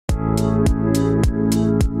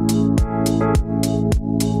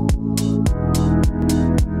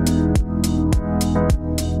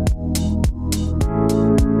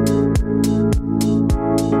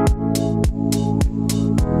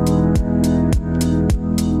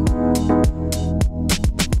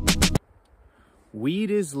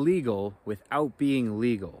Weed is legal without being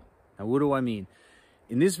legal. Now, what do I mean?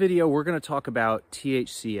 In this video, we're going to talk about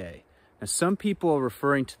THC-A. Now, some people are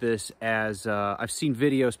referring to this as, I've seen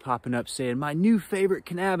videos popping up saying, my new favorite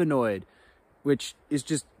cannabinoid, which is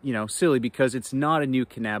just, silly because it's not a new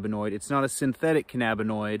cannabinoid. It's not a synthetic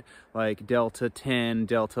cannabinoid like Delta-10,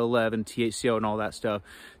 Delta-11, THC-A, and all that stuff.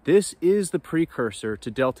 This is the precursor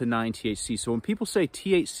to Delta-9 THC. So when people say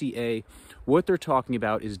THC-A, what they're talking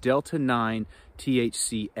about is Delta-9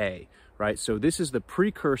 THCa, right? So this is the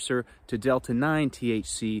precursor to Delta-9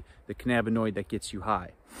 THC, the cannabinoid that gets you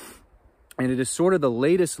high. And it is sort of the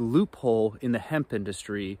latest loophole in the hemp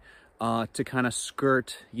industry to kind of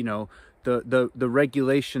skirt, the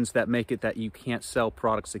regulations that make it that you can't sell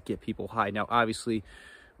products that get people high. Now, obviously,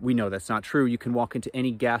 we know that's not true. You can walk into any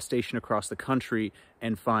gas station across the country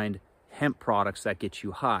and find hemp products that get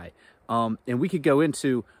you high. And we could go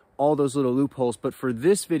into all those little loopholes, but for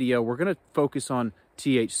this video, we're going to focus on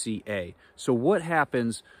THC-A. So what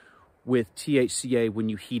happens with THC-A when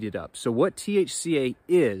you heat it up? So what THC-A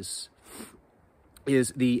is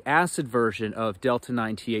the acid version of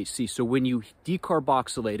Delta-9 THC. So when you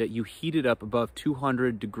decarboxylate it, you heat it up above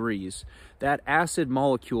 200 degrees, that acid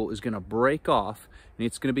molecule is going to break off and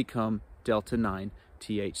it's going to become Delta-9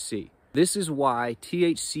 THC. This is why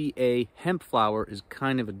THC-A hemp flower is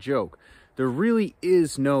kind of a joke. There really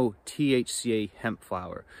is no THC-A hemp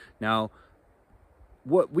flower. Now,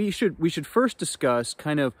 what we should first discuss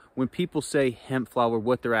kind of when people say hemp flower,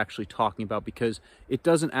 what they're actually talking about, because it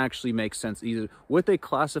doesn't actually make sense either. What they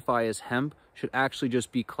classify as hemp should actually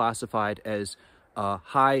just be classified as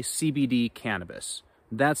high CBD cannabis.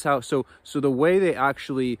 That's how, so the way they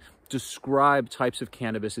actually describe types of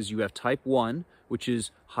cannabis is you have type 1, which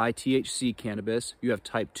is high THC cannabis. You have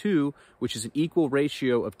type 2, which is an equal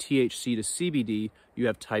ratio of THC to CBD. You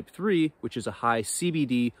have type 3, which is a high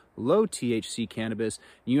CBD, low THC cannabis.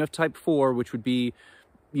 And you have type 4, which would be,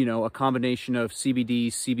 a combination of CBD,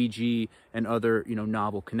 CBG, and other,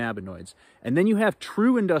 novel cannabinoids. And then you have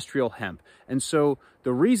true industrial hemp. And so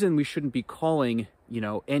the reason we shouldn't be calling,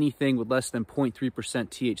 anything with less than 0.3%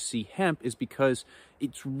 THC hemp is because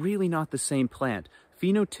it's really not the same plant.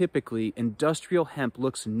 Phenotypically, industrial hemp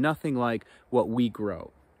looks nothing like what we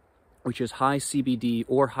grow, which is high CBD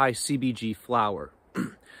or high CBG flower.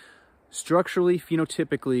 Structurally,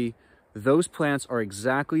 phenotypically, those plants are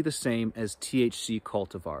exactly the same as THC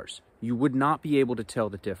cultivars. You would not be able to tell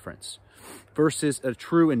the difference. Versus a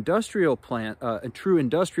true industrial plant, a true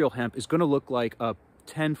industrial hemp is going to look like a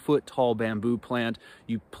 10-foot tall bamboo plant.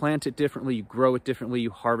 You plant it differently, you grow it differently, you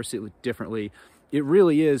harvest it differently. It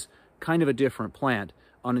really is kind of a different plant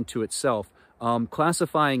unto itself.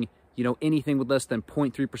 Classifying, anything with less than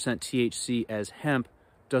 0.3% THC as hemp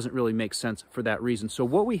doesn't really make sense for that reason. So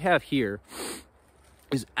what we have here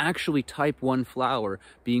is actually type 1 flower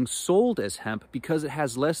being sold as hemp because it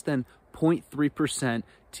has less than 0.3%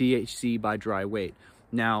 THC by dry weight.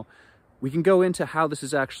 Now, we can go into how this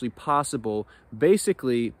is actually possible.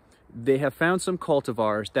 Basically, they have found some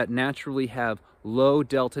cultivars that naturally have low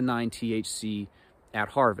Delta-9 THC at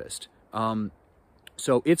harvest.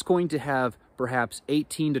 So it's going to have perhaps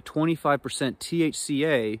 18 to 25%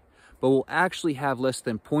 THCA, but will actually have less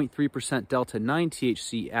than 0.3% Delta-9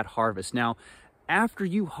 THC at harvest. Now, after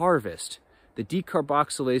you harvest, the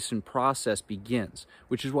decarboxylation process begins,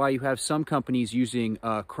 which is why you have some companies using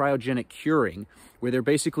cryogenic curing, where they're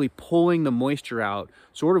basically pulling the moisture out,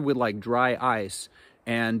 sort of with like dry ice,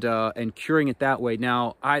 and curing it that way.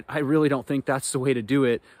 Now, I really don't think that's the way to do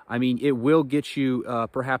it. I mean, it will get you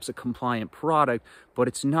perhaps a compliant product, but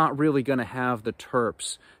it's not really going to have the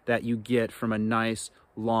terps that you get from a nice,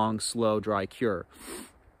 long, slow, dry cure.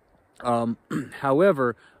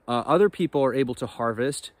 However, other people are able to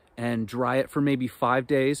harvest and dry it for maybe 5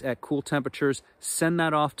 days at cool temperatures, send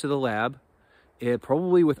that off to the lab,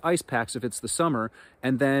 probably with ice packs if it's the summer,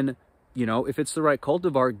 and then if it's the right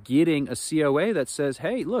cultivar, getting a COA that says,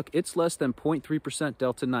 hey, look, it's less than 0.3%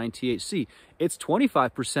 Delta-9 THC. It's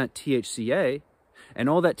 25% THCA, and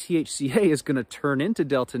all that THCA is going to turn into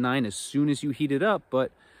Delta-9 as soon as you heat it up.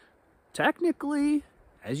 But technically,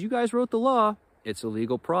 as you guys wrote the law, it's a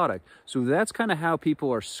legal product. So that's kind of how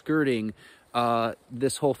people are skirting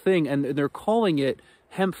this whole thing, and they're calling it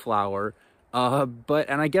hemp flower. And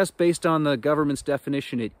I guess based on the government's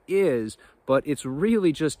definition, it is, but it's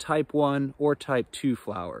really just type 1 or type 2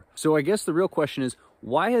 flower. So I guess the real question is,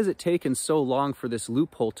 why has it taken so long for this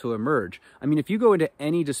loophole to emerge? I mean, if you go into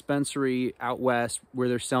any dispensary out west where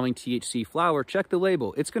they're selling THC flower, check the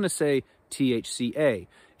label. It's going to say THC-A.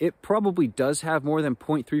 It probably does have more than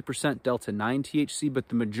 0.3% Delta-9 THC, but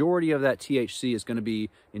the majority of that THC is going to be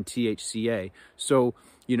in THC-A. So,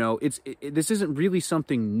 You know, this isn't really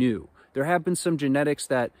something new. There have been some genetics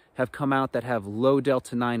that have come out that have low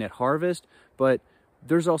Delta-9 at harvest, but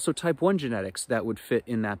there's also type 1 genetics that would fit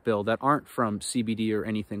in that bill that aren't from CBD or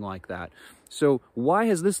anything like that. So why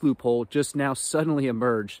has this loophole just now suddenly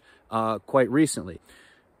emerged quite recently?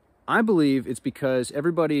 I believe it's because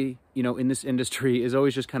everybody, you know, in this industry is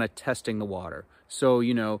always just kind of testing the water. So,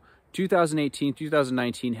 you know, 2018,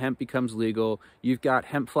 2019, hemp becomes legal. You've got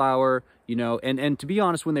hemp flower, you know, and to be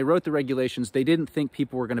honest, when they wrote the regulations, they didn't think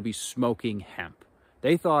people were going to be smoking hemp.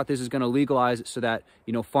 They thought this is going to legalize it so that,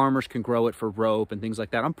 you know, farmers can grow it for rope and things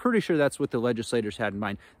like that. I'm pretty sure that's what the legislators had in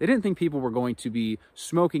mind. They didn't think people were going to be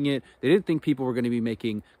smoking it. They didn't think people were going to be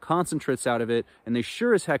making concentrates out of it. And they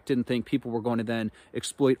sure as heck didn't think people were going to then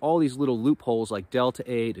exploit all these little loopholes like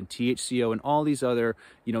Delta-8 and THC-A and all these other,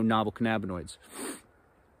 you know, novel cannabinoids.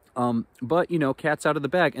 But, you know, cat's out of the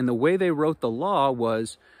bag. And the way they wrote the law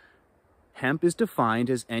was hemp is defined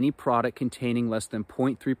as any product containing less than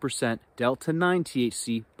 0.3% Delta-9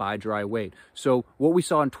 THC by dry weight. So what we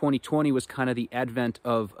saw in 2020 was kind of the advent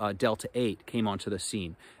of Delta-8 came onto the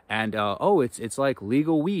scene. And, it's like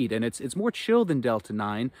legal weed, and it's more chill than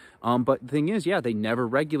Delta-9. But the thing is, yeah, they never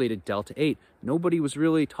regulated Delta-8. Nobody was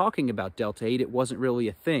really talking about Delta-8. It wasn't really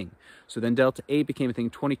a thing. So then Delta-8 became a thing.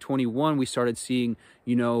 In 2021, we started seeing,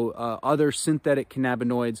 you know, other synthetic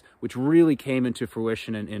cannabinoids, which really came into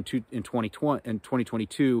fruition in 2020 and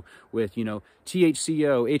 2022 with, you know,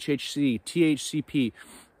 THCO, HHC, THCP,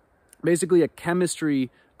 basically a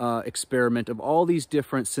chemistry experiment of all these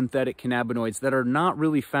different synthetic cannabinoids that are not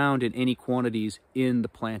really found in any quantities in the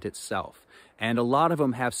plant itself. And a lot of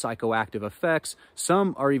them have psychoactive effects.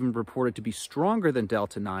 Some are even reported to be stronger than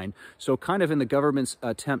Delta-9. So kind of in the government's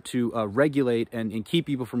attempt to regulate and keep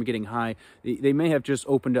people from getting high, they may have just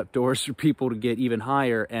opened up doors for people to get even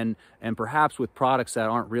higher and perhaps with products that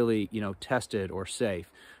aren't really, you know, tested or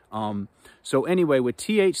safe. So anyway, with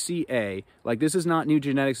THC-A, like this is not new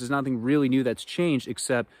genetics, there's nothing really new that's changed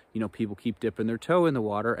except, you know, people keep dipping their toe in the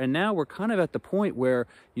water. And now we're kind of at the point where,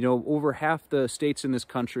 you know, over half the states in this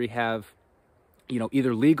country have, you know,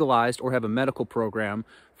 either legalized or have a medical program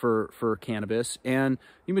for cannabis. And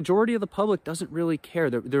the majority of the public doesn't really care.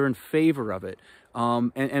 They're in favor of it.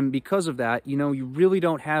 And because of that, you know, you really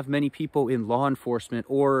don't have many people in law enforcement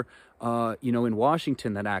or, you know, in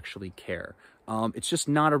Washington that actually care. It's just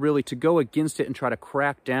not to go against it and try to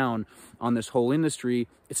crack down on this whole industry.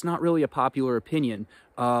 It's not really a popular opinion.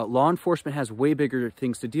 Law enforcement has way bigger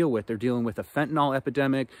things to deal with. They're dealing with a fentanyl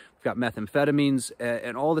epidemic. We've got methamphetamines,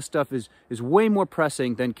 and all this stuff is way more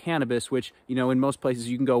pressing than cannabis, which, you know, in most places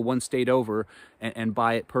you can go one state over and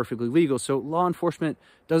buy it perfectly legal. So law enforcement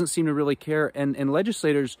doesn't seem to really care. And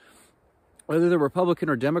legislators, whether they're Republican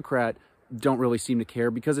or Democrat, don't really seem to care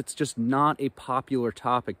because it's just not a popular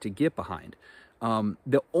topic to get behind.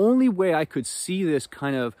 The only way I could see this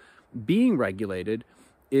kind of being regulated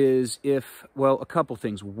is if, well, a couple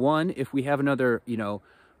things. One, if we have another, you know,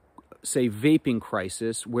 say vaping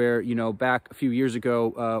crisis where, you know, back a few years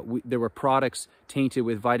ago, there were products tainted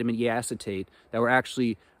with vitamin E acetate that were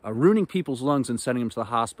actually ruining people's lungs and sending them to the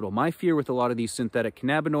hospital. My fear with a lot of these synthetic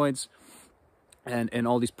cannabinoids and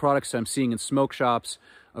all these products I'm seeing in smoke shops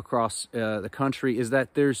across the country is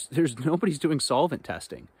that there's nobody's doing solvent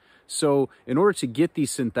testing. So in order to get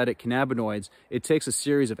these synthetic cannabinoids, it takes a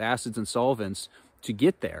series of acids and solvents to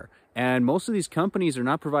get there. And most of these companies are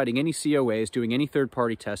not providing any COAs, doing any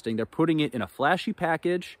third-party testing. They're putting it in a flashy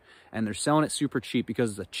package, and they're selling it super cheap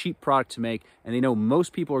because it's a cheap product to make, and they know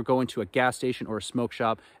most people are going to a gas station or a smoke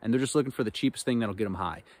shop, and they're just looking for the cheapest thing that'll get them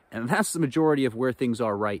high. And that's the majority of where things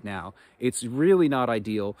are right now. It's really not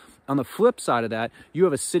ideal. On the flip side of that, you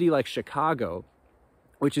have a city like Chicago,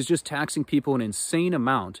 which is just taxing people an insane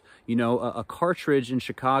amount. You know, a cartridge in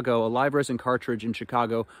Chicago, a live resin cartridge in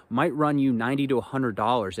Chicago might run you $90 to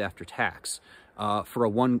 $100 after tax for a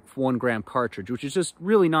one gram cartridge, which is just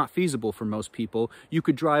really not feasible for most people. You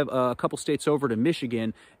could drive a couple states over to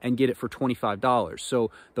Michigan and get it for $25.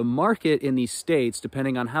 So the market in these states,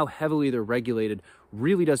 depending on how heavily they're regulated,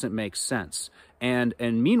 really doesn't make sense. And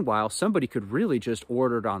meanwhile, somebody could really just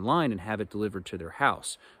order it online and have it delivered to their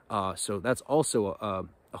house. So that's also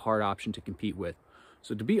a hard option to compete with.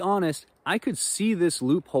 So to be honest, I could see this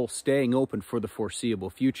loophole staying open for the foreseeable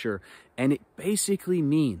future. And it basically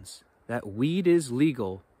means that weed is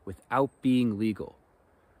legal without being legal.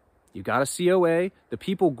 You got a COA. The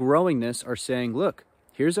people growing this are saying, look,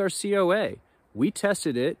 here's our COA. We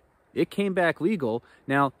tested it. It came back legal.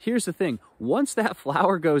 Now, here's the thing. Once that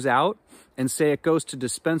flower goes out and say it goes to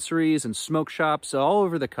dispensaries and smoke shops all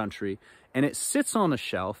over the country, and it sits on a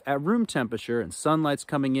shelf at room temperature and sunlight's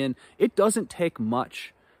coming in, it doesn't take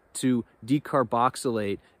much to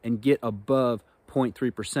decarboxylate and get above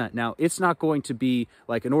 0.3%. Now, it's not going to be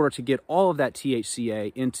like, in order to get all of that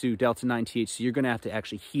THCA into Delta-9 THC, you're going to have to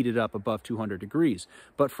actually heat it up above 200 degrees.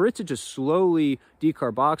 But for it to just slowly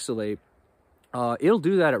decarboxylate, it'll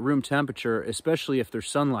do that at room temperature, especially if there's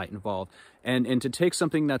sunlight involved. And to take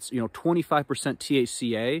something that's, 25%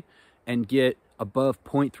 THCA and get above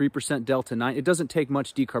 0.3% Delta-9, it doesn't take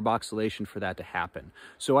much decarboxylation for that to happen.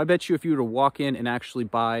 So I bet you if you were to walk in and actually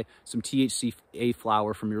buy some THC-A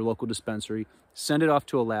flower from your local dispensary, send it off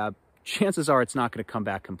to a lab, chances are it's not going to come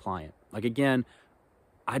back compliant. Like, again,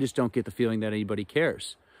 I just don't get the feeling that anybody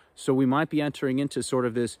cares. So we might be entering into sort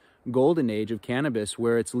of this golden age of cannabis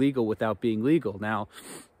where it's legal without being legal. Now,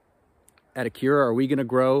 at Akira, are we going to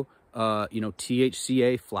grow,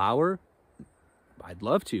 THCA flower? I'd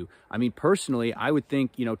love to. I mean, personally, I would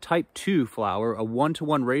think, type 2 flower, a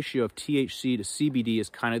 1-to-1 ratio of THC to CBD is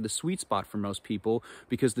kind of the sweet spot for most people,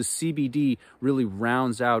 because the CBD really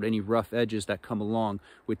rounds out any rough edges that come along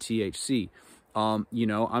with THC.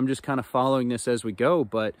 I'm just kind of following this as we go,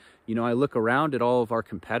 but, I look around at all of our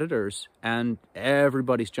competitors and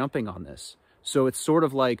everybody's jumping on this. So it's sort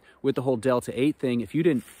of like with the whole Delta-8 thing, if you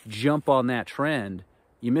didn't jump on that trend,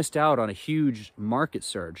 you missed out on a huge market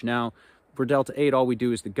surge. Now, for Delta-8, all we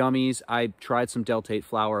do is the gummies. I tried some Delta-8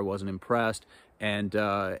 flower. I wasn't impressed. And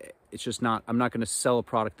it's just not, I'm not going to sell a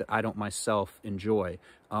product that I don't myself enjoy.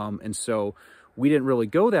 And so we didn't really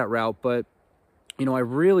go that route. But, I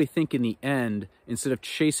really think in the end, instead of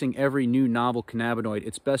chasing every new novel cannabinoid,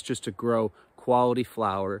 it's best just to grow quality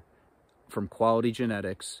flower from quality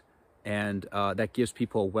genetics. And that gives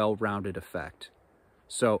people a well-rounded effect.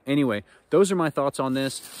 So anyway, those are my thoughts on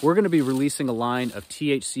this. We're going to be releasing a line of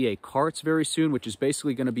THCA carts very soon, which is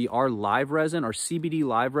basically going to be our live resin, our CBD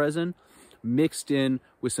live resin, mixed in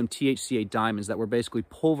with some THCA diamonds that we're basically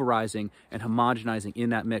pulverizing and homogenizing in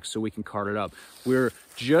that mix so we can cart it up. We're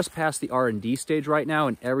just past the R&D stage right now,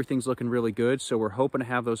 and everything's looking really good. So we're hoping to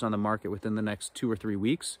have those on the market within the next 2 or 3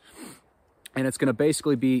 weeks. And it's going to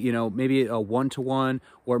basically be, maybe a 1-to-1,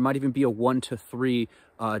 or it might even be a 1-to-3,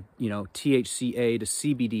 THC-A to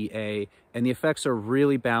CBD-A. And the effects are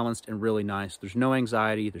really balanced and really nice. There's no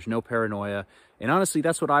anxiety. There's no paranoia. And honestly,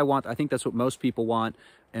 that's what I want. I think that's what most people want.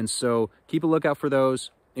 And so keep a lookout for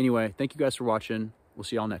those. Anyway, thank you guys for watching. We'll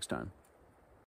see y'all next time.